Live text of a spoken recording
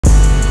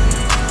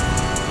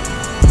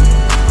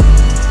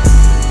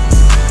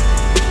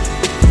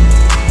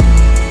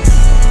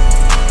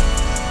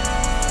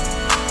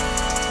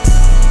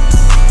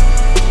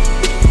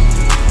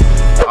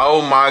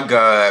Oh my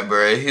God,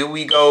 bro. Here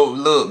we go.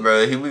 Look,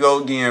 bro. Here we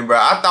go again, bro.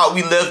 I thought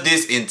we left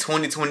this in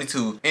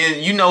 2022. And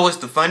you know what's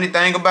the funny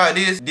thing about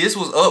this? This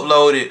was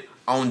uploaded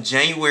on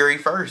January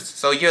 1st.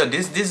 So yeah,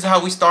 this is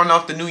how we starting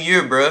off the new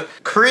year, bro.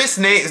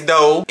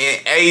 chrisnxtdoor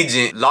and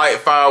Agent light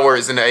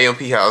fireworks in the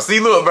AMP house.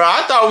 See, look, bro,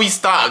 I thought we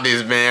stopped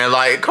this, man.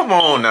 Like, come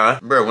on now.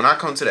 Bro, when I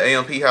come to the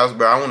AMP house,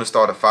 bro, I want to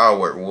start a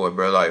firework war,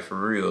 bro. Like, for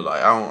real.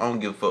 Like, I don't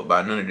give a fuck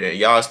about none of that.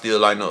 Y'all still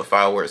lighting up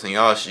fireworks and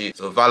y'all shit.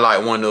 So if I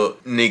light one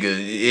up, nigga,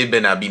 it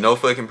better not be no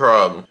fucking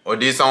problem. Or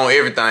this on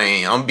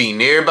everything. I'm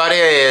beating everybody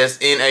ass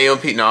in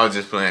AMP. No, I was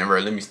just playing, bro.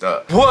 Let me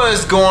stop.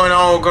 What's going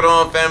on,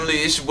 GoodOn family?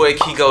 It's your boy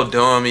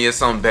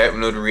KeeGoDumb. I'm back with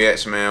another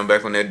reaction, man. I'm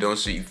back on that dumb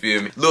shit, you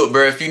feel me? Look,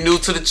 bro, if you're new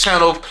to the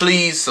channel,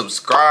 please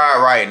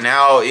subscribe right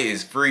now. It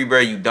is free, bro.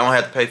 You don't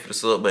have to pay for the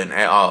sub button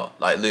at all.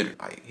 Like, literally,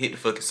 like, hit the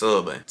fucking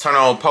sub button. Turn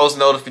on post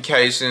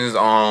notifications.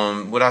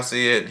 What I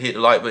said, hit the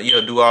like button. Yeah,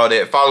 do all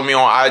that. Follow me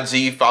on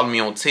IG. Follow me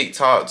on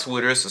TikTok,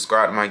 Twitter.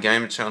 Subscribe to my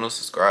gaming channel.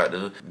 Subscribe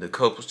to the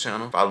couples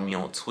channel. Follow me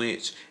on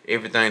Twitch.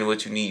 Everything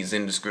what you need is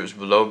in the description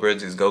below, bro.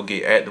 Just go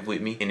get active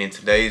with me. And in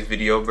today's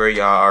video, bro,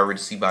 y'all already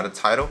see by the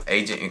title,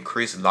 Agent and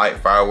Chris light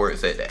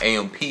fireworks at the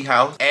AMP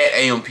house. At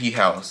AMP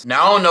house.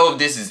 Now, I don't know if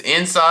this is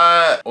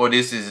inside or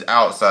this is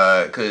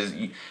outside, because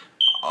you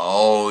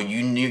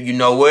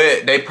know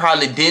what? They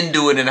probably didn't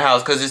do it in the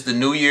house because it's the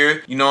new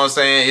year. You know what I'm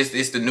saying?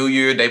 It's the new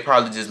year. They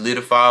probably just lit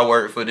a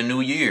firework for the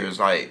new year's.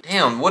 Like,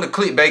 damn, what a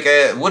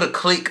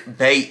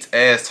clickbait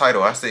ass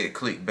title. I said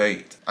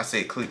clickbait. I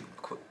said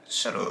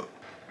shut up.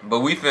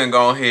 But we finna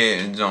go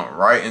ahead and jump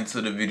right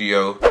into the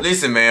video.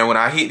 Listen, man, when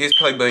I hit this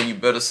play button, you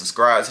better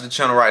subscribe to the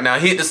channel right now.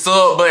 Hit the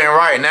sub button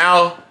right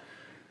now.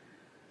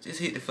 Just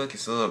hit the fucking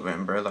sub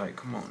button, bro. Like,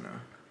 come on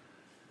now.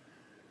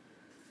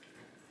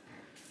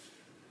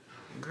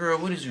 Girl,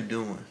 what is you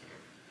doing?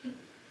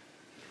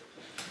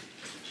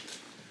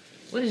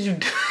 What is you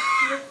doing?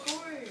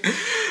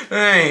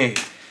 Hey,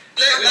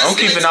 I'm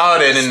keeping all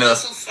that in there.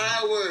 Some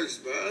fireworks,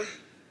 bro.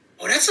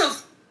 Oh, that's a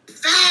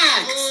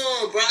fact.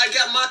 Oh, bro, I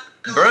got my.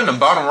 Bro, in the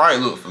bottom right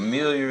look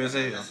familiar as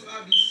hell. That's what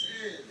I be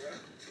saying, bro.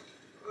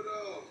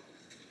 Hold on.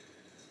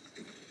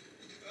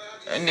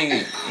 That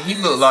nigga, he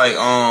look like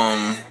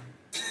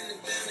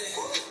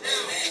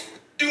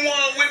You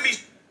want with me,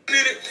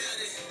 nigga?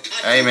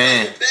 Hey,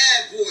 man.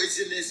 Bad boys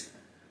in this.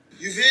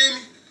 You feel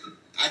me?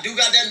 I do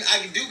got the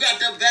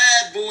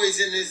bad boys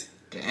in this.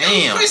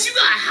 Damn. Chris, you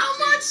got how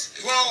much?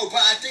 Bro,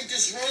 but I think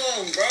this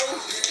wrong, bro.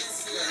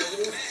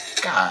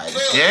 God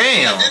Look,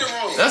 damn. I did it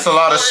wrong. That's a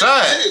lot of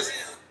shots.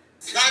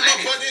 I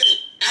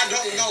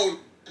don't know.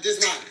 This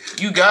not.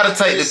 You gotta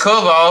take the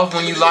cover off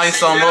when you light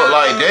something up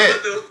like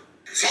that.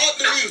 Talk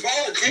to me, bro.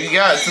 You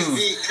got to.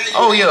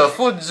 Oh yeah,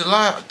 4th of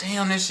July.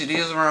 Damn, that shit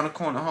is around the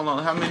corner. Hold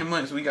on, how many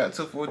months we got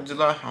till 4th of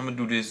July? I'm gonna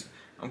do this.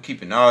 I'm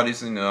keeping all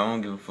this in there. I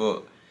don't give a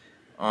fuck.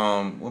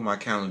 With my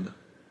calendar.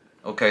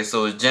 Okay,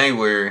 so it's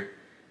January,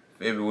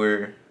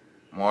 February,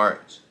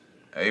 March,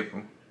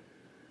 April,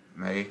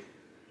 May,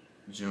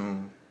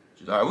 June,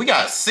 July. We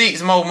got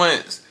 6 more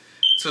months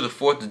to the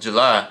 4th of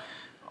July.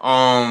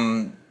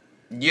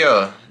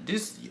 Yeah,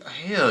 this,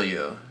 hell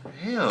yeah.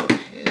 Hell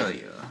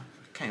yeah.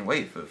 Can't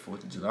wait for the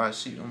 4th of July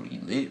shit. I'm gonna be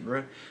lit,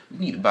 bro. We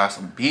need to buy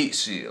some big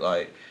shit.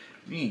 Like,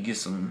 we need to get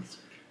some.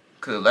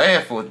 Cause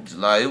last 4th of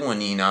July, it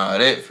wasn't even all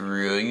that for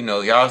real. You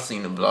know, y'all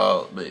seen the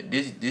vlog, but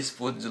this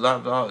 4th of July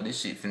vlog, this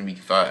shit finna be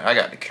fire. I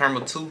got the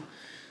camera too.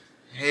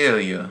 Hell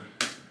yeah.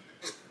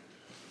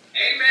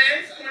 Hey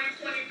man,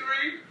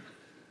 2023.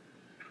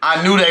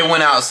 I knew they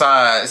went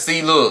outside.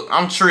 See, look,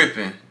 I'm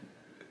tripping.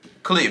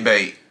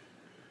 Clickbait.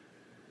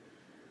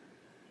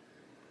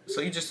 So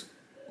you just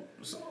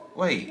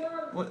wait.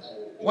 What?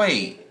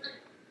 Wait.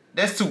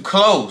 That's too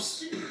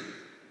close.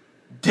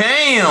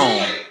 Damn.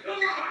 I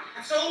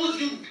told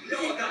you, I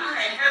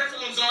had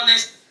headphones on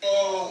that.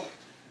 Oh.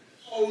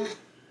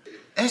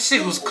 That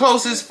shit was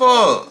close as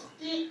fuck.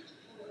 Yo. I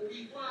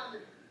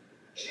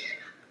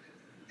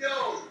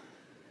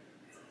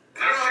don't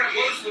know how to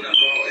close one up,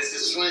 bro. It's the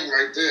swing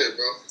right there,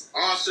 bro.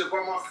 Oh shit,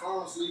 bro, my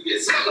phone so you get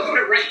It's not put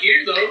it right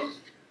here though.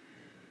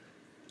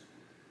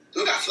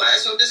 Do got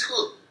flash on this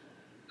cool?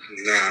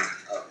 Nah.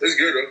 It's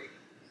good though.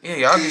 Yeah,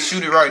 y'all can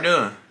shoot it right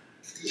there.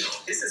 Yo,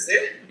 this is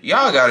it?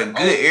 Y'all got a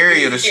good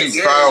area to shoot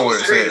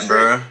fireworks at,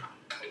 bro. Hold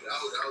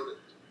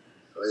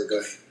it. Go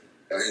ahead.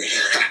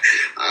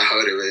 I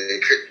hold it,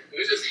 man.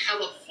 There's just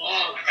hella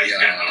fog right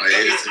Yeah, now.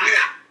 it's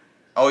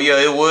Oh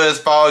yeah, it was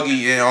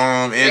foggy in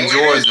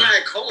Georgia.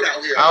 Cold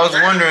out here. I was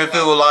wondering if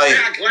it was like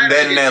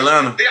that in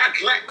Atlanta.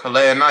 Cause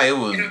last night it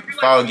was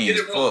foggy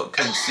as fuck.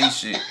 Couldn't see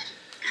shit.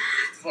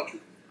 Hey.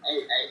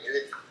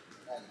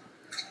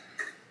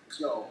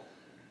 Yo.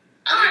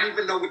 I don't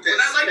even know what that When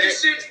I like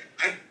this shit,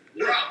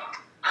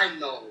 I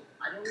know.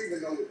 I don't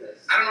even know what that is.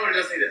 I don't know what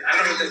it does either. I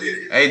don't know what that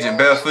is. Agent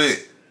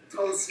barefoot.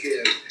 So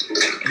scared.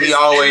 He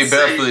always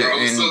barefoot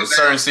in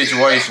certain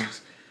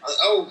situations.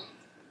 Oh,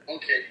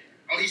 okay.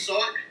 Oh, he saw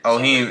it?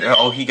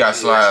 Oh, he got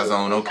slides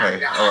on.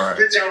 Okay, all right.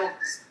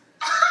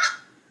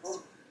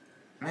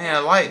 Man, I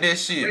like that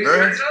shit,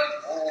 bro.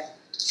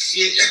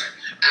 Shit.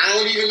 I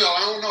don't even know.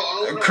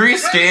 I don't know.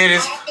 Chris scared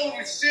as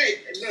Oh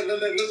shit!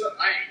 Look!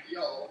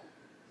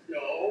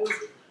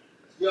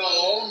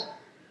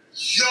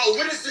 Yo!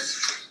 What is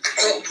this?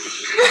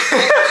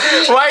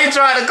 Why you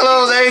trying to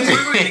close,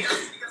 Adrian?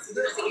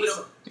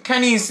 You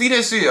can't even see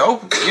that shit.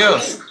 Oh, yeah.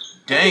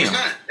 Damn.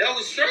 That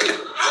was straight.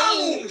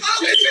 Oh,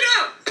 shit!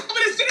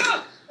 Sit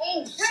up!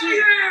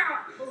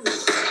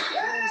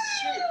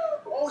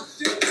 Oh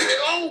shit!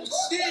 Oh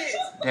shit!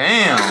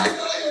 Damn.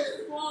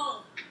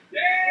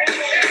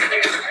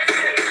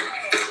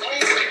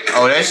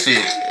 Oh, that shit.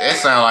 That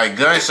sound like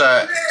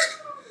gunshot.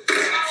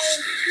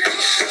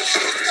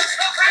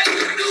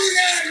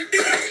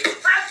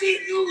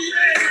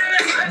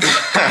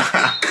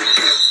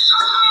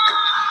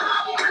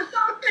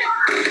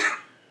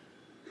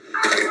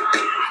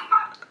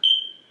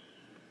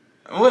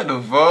 What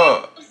the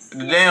fuck?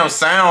 The damn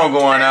sound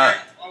going out.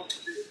 Oh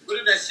shit! What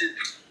is that shit?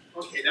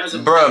 Okay, that's a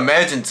Bro,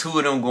 imagine two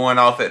of them going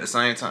off at the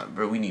same time.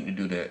 Bro, we need to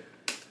do that.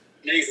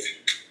 amazing.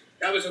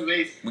 That was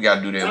amazing. We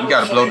gotta do that. We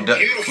gotta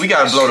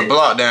blow the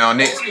block down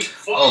next. Holy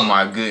fuck. Oh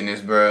my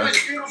goodness, bro.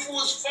 That's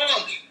beautiful as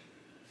fuck.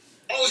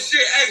 Oh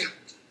shit! Hey,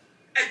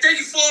 thank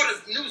you for all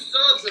the new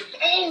subs.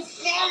 Oh,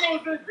 follow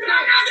the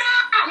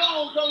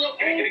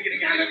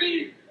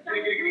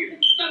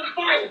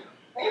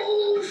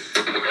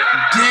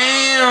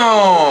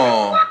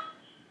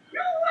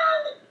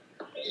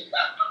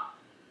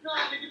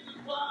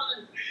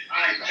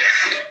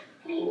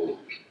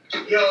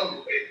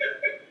Go!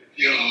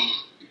 Damn.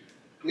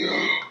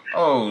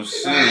 Oh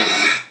shit.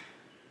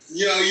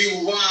 Yo, you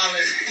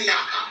wildin'.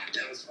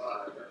 That was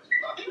fine.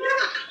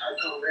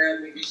 That's some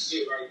rare nigga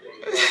shit right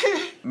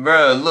there.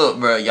 Bro, look,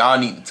 bro. Y'all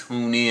need to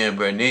tune in,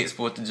 bro. Next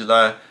 4th of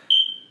July.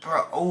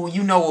 Bro, oh,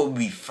 you know what would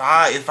be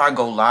fire if I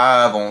go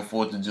live on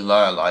 4th of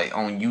July, like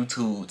on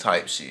YouTube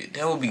type shit.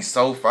 That would be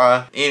so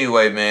fire.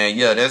 Anyway, man,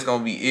 yeah, that's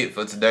gonna be it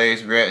for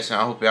today's reaction.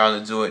 I hope y'all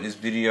enjoyed this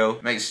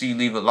video. Make sure you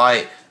leave a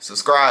like,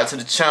 subscribe to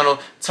the channel,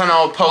 turn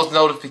on post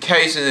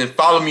notifications, and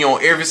follow me on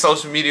every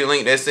social media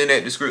link that's in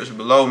that description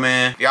below,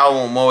 man. If y'all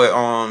want more,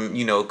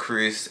 you know,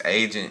 Chris,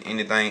 Agent,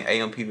 anything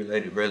AMP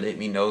related, bro, let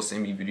me know.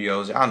 Send me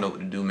videos. Y'all know what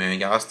to do, man.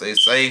 Y'all stay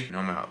safe, and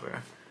I'm out, bro.